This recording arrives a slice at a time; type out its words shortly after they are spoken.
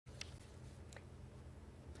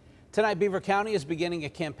Tonight, Beaver County is beginning a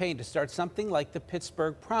campaign to start something like the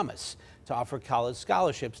Pittsburgh Promise to offer college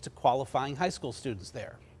scholarships to qualifying high school students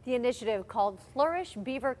there. The initiative, called Flourish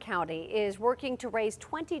Beaver County, is working to raise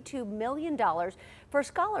 $22 million for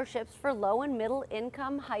scholarships for low and middle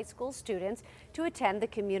income high school students to attend the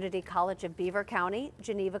Community College of Beaver County,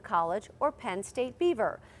 Geneva College, or Penn State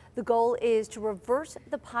Beaver. The goal is to reverse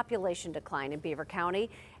the population decline in Beaver County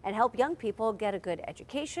and help young people get a good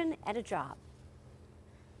education and a job.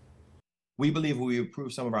 We believe we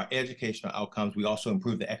improve some of our educational outcomes. We also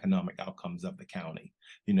improve the economic outcomes of the county.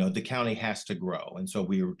 You know, the county has to grow. And so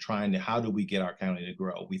we are trying to, how do we get our county to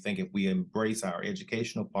grow? We think if we embrace our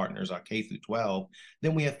educational partners, our K through 12,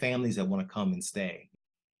 then we have families that want to come and stay.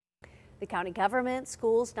 The county government,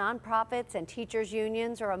 schools, nonprofits, and teachers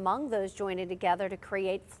unions are among those joining together to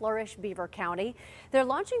create Flourish Beaver County. They're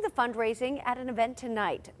launching the fundraising at an event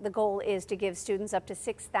tonight. The goal is to give students up to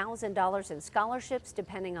 $6,000 in scholarships,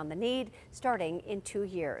 depending on the need, starting in 2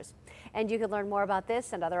 years. And you can learn more about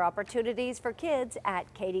this and other opportunities for kids at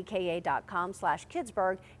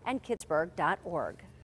kdka.com/Kidsburg and kidsburg.org.